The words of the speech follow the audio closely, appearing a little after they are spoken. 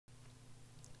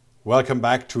Welcome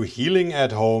back to Healing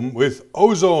at Home with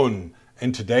Ozone.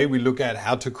 And today we look at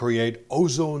how to create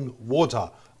ozone water,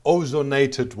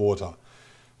 ozonated water,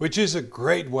 which is a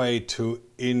great way to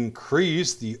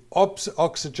increase the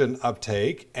oxygen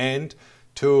uptake and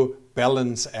to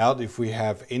balance out if we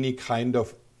have any kind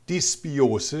of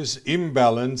dysbiosis,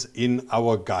 imbalance in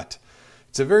our gut.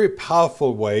 It's a very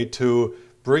powerful way to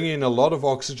bring in a lot of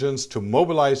oxygens, to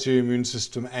mobilize your immune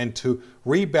system and to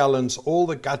rebalance all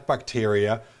the gut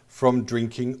bacteria from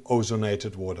drinking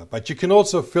ozonated water. But you can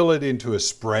also fill it into a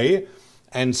spray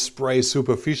and spray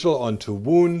superficial onto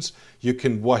wounds. You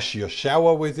can wash your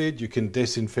shower with it. You can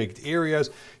disinfect areas.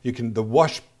 You can, the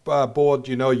washboard,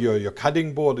 your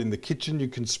cutting board in the kitchen, you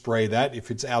can spray that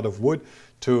if it's out of wood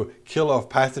to kill off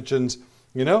pathogens.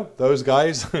 You know, those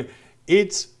guys.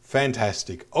 It's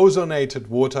fantastic. Ozonated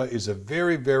water is a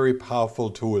very, very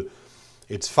powerful tool.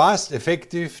 It's fast,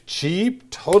 effective, cheap,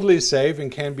 totally safe, and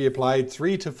can be applied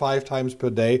 3 to 5 times per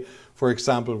day, for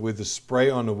example, with a spray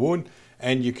on a wound,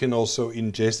 and you can also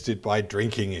ingest it by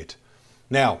drinking it.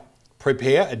 Now,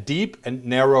 prepare a deep and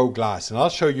narrow glass, and I'll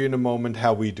show you in a moment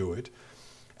how we do it.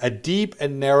 A deep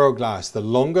and narrow glass, the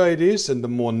longer it is and the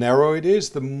more narrow it is,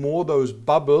 the more those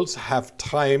bubbles have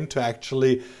time to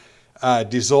actually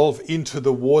dissolve into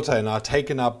the water and are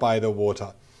taken up by the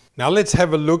water. Now let's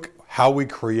have a look how we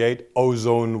create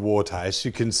ozone water. As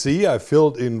you can see, I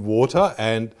filled in water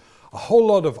and a whole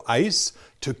lot of ice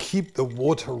to keep the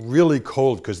water really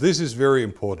cold, because this is very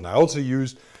important. I also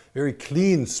used very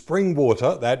clean spring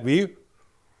water that we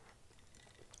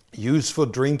use for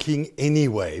drinking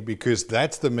anyway, because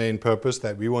that's the main purpose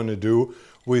that we want to do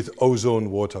with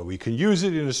ozone water. We can use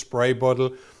it in a spray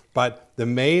bottle, but the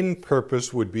main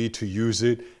purpose would be to use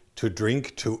it to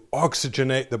drink, to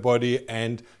oxygenate the body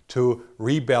and to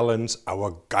rebalance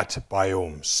our gut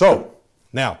biome. So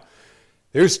now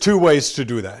there's 2 ways to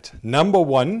do that. Number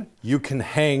 1, you can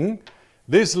hang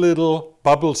this little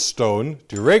bubble stone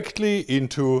directly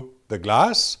into the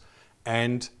glass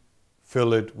and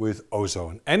fill it with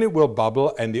ozone, and it will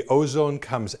bubble and the ozone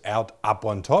comes out up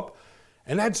on top.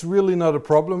 And that's really not a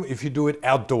problem if you do it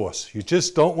outdoors. You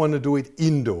just don't want to do it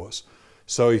indoors.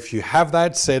 So if you have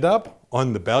that set up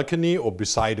on the balcony or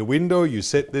beside a window, you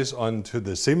set this onto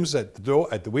the sims at the door,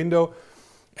 at the window,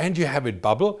 and you have it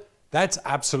bubble, that's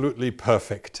absolutely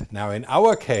perfect. Now in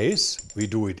our case, we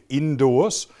do it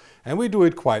indoors and we do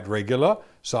it quite regular.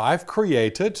 So I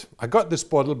got this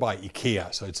bottle by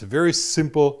IKEA. So it's a very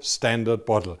simple standard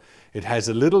bottle. It has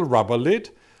a little rubber lid.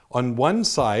 On one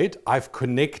side, I've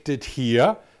connected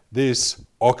here this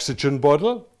oxygen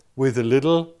bottle with a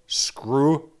little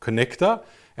screw connector.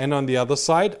 And on the other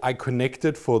side, I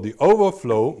connected for the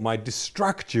overflow my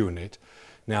destruct unit.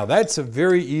 Now that's a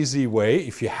very easy way.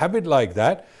 If you have it like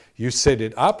that, you set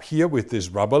it up here with this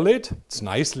rubber lid. It's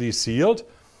nicely sealed.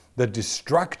 The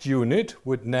destruct unit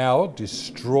would now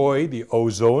destroy the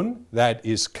ozone that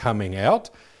is coming out.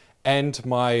 And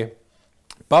my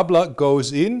bubbler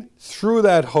goes in through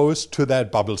that hose to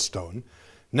that bubble stone.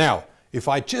 Now, if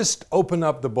I just open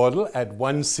up the bottle at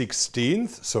 1/16,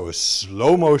 so a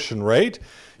slow motion rate,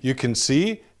 you can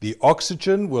see the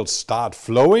oxygen will start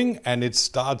flowing and it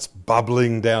starts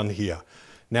bubbling down here.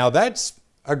 Now that's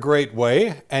a great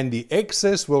way, and the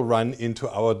excess will run into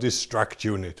our destruct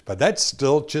unit, but that's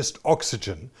still just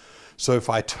oxygen. So if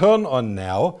I turn on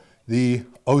now the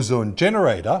ozone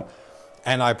generator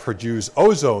and I produce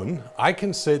ozone, I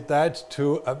can set that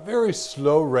to a very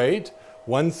slow rate.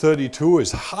 132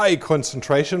 is high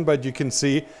concentration, but you can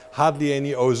see hardly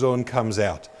any ozone comes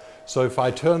out. So if I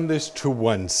turn this to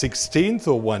 1/16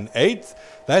 or 1/8,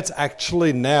 that's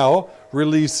actually now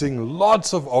releasing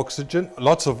lots of oxygen,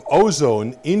 lots of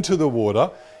ozone into the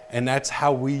water, and that's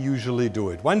how we usually do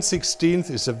it. 1/16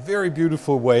 is a very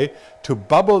beautiful way to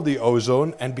bubble the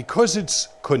ozone, and because it's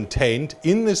contained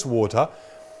in this water,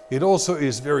 it also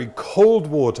is very cold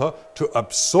water to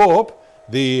absorb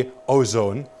the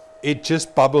ozone. It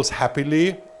just bubbles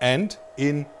happily, and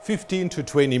in 15 to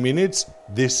 20 minutes,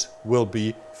 this will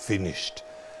be finished.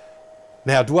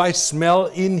 Now, do I smell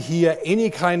in here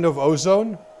any kind of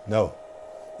ozone? No.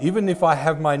 Even if I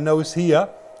have my nose here,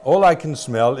 all I can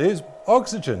smell is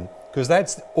oxygen, because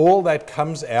that's all that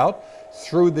comes out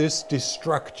through this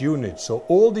destruct unit. So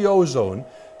all the ozone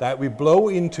that we blow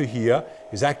into here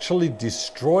is actually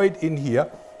destroyed in here,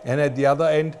 and at the other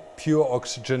end, pure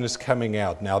oxygen is coming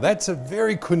out. Now that's a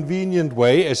very convenient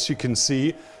way, as you can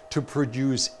see, to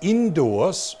produce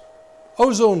indoors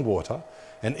ozone water.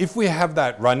 And if we have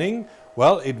that running,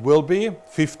 well, it will be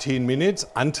 15 minutes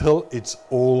until it's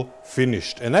all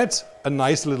finished. And that's a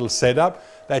nice little setup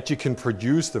that you can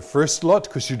produce the first lot,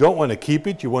 because you don't want to keep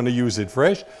it, you want to use it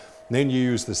fresh. then you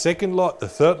use the second lot, the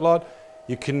third lot.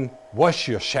 You can wash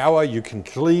your shower, you can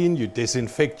clean, you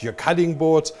disinfect your cutting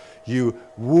boards, you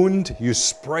wound, you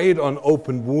spray it on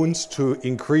open wounds to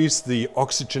increase the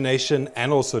oxygenation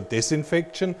and also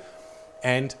disinfection,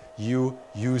 and you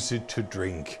use it to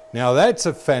drink. Now that's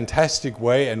a fantastic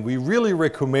way, and we really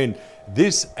recommend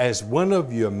this as one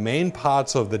of your main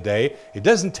parts of the day. It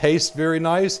doesn't taste very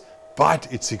nice, but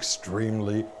it's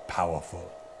extremely powerful.